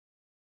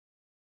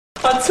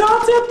A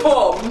tarte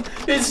pomme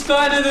is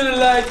finer than a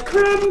light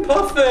creme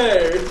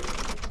parfait.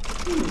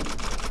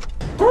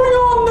 Bring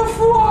on the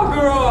foie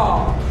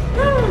gras!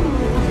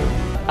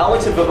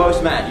 Alex and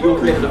Verbose-Matt, you'll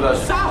create the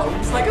version.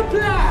 Sounds like a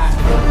plan!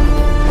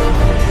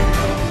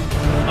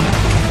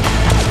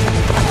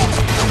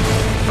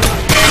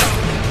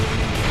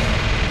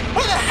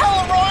 Where the hell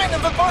are Ryan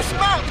and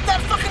Verbose-Matt with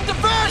that fucking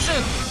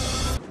diversion?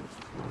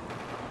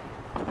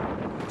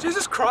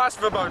 Jesus Christ,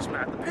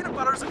 Verbose-Matt, the peanut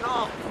butter is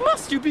enough.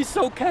 Must you be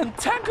so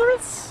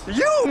cantankerous?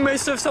 You may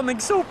serve something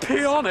so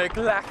peonic,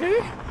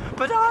 lackey,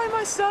 but I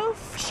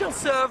myself shall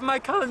serve my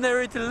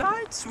culinary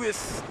delights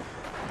with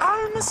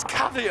Almas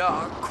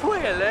caviar,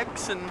 quail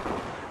eggs, and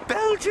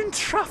Belgian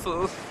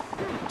truffle.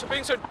 To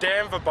being so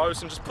damn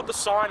verbose and just put the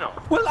sign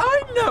up. Well,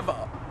 I never.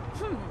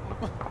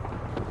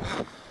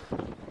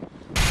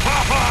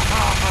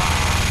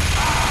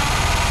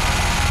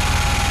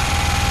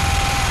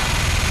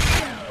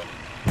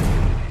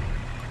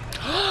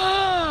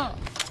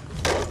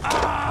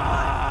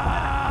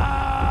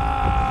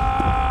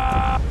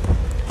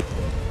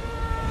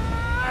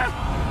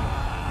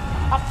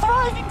 A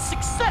thriving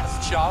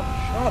success, John.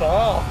 Shut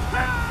up.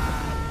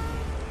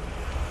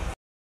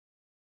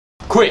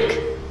 Quick!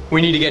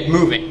 We need to get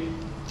moving.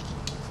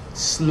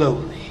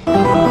 Slowly.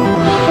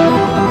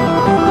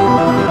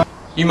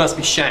 You must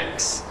be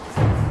Shanks.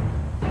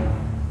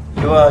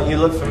 You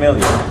look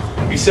familiar.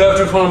 You served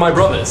with one of my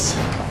brothers,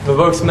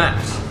 Verbose-Matt.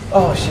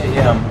 Oh shit,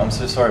 yeah, I'm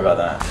so sorry about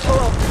that.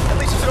 Oh, at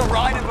least it's not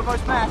Ryan and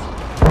Verbose-Matt.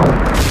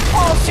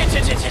 Oh, shit.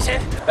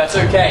 That's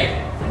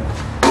okay.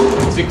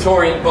 His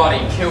Victorian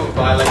body killed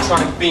by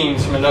electronic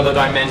beams from another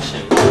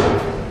dimension.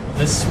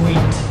 The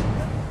sweet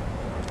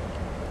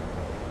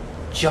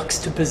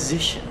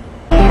juxtaposition.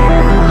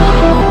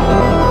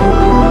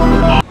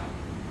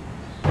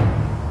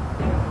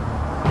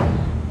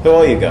 Who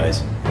are you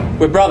guys?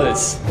 We're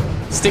brothers,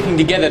 sticking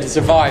together to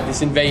survive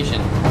this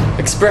invasion,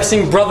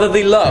 expressing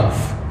brotherly love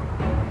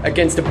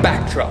against a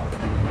backdrop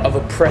of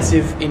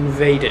oppressive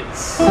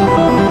invaders.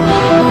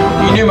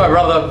 You knew my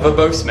brother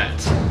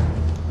Verbose-Matt.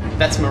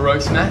 That's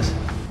Morose-Matt.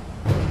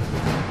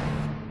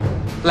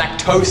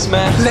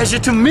 Lactose-Matt. Pleasure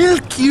to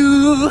milk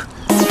you.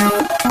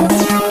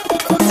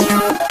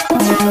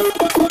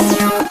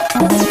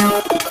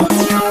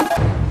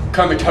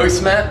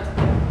 Comatose-Matt.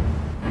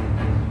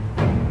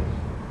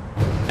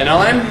 And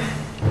I'm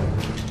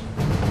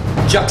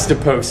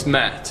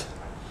Juxtapose-Matt.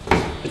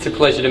 It's a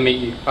pleasure to meet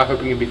you. I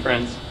hope we can be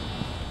friends.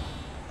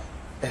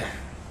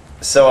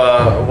 So,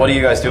 what are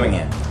you guys doing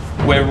here?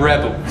 We're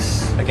rebels.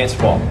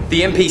 Against what?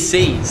 The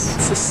NPCs.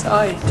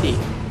 Society.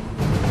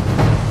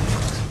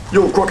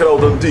 Yo, Crocodile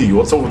Dundee,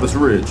 what's over this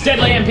ridge?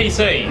 Deadly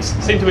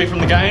NPCs. Seem to be from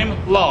the game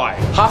Lie.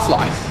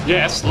 Half-Life.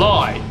 Yes,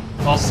 Lie.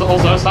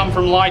 Also some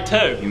from Lie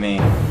 2. You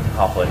mean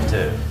Half-Life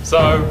 2?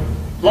 So,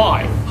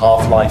 Lie.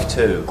 Half-Life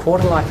 2.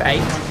 Quarter-Life 8.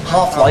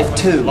 Half-Life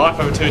 2. Life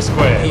over 2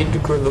 squared.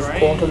 Integral of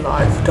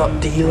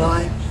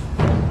quarter-life.d-life.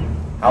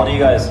 How do you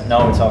guys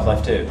know it's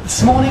Half-Life 2?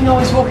 This morning I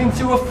was walking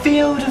through a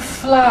field of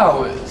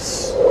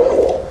flowers.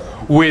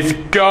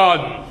 With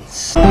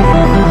guns.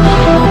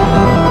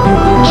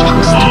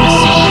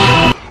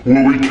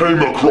 Well, we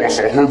came across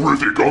a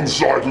horrific,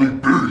 unsightly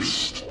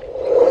beast.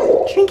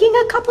 Drinking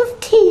a cup of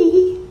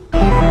tea.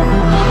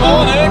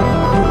 Morning.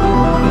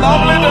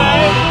 Lovely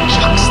day.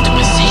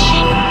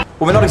 Juxtaposition.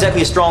 Well, we're not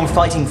exactly a strong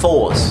fighting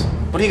force.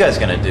 What are you guys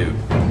gonna do?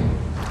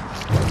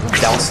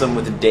 Douse them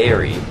with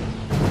dairy?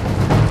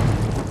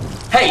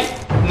 Hey,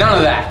 none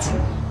of that.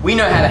 We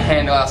know how to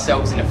handle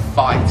ourselves in a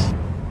fight.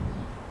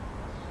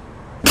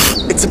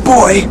 It's a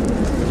boy.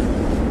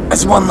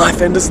 As one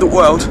life enters the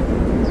world,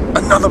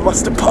 another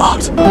must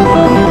depart.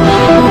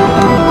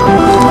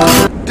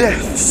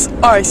 Death's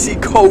icy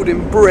cold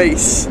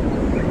embrace.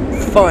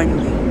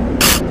 Finally.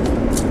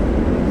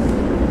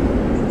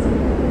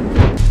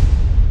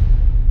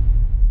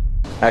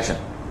 Action.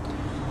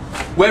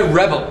 We're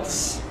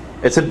rebels.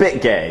 It's a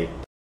bit gay.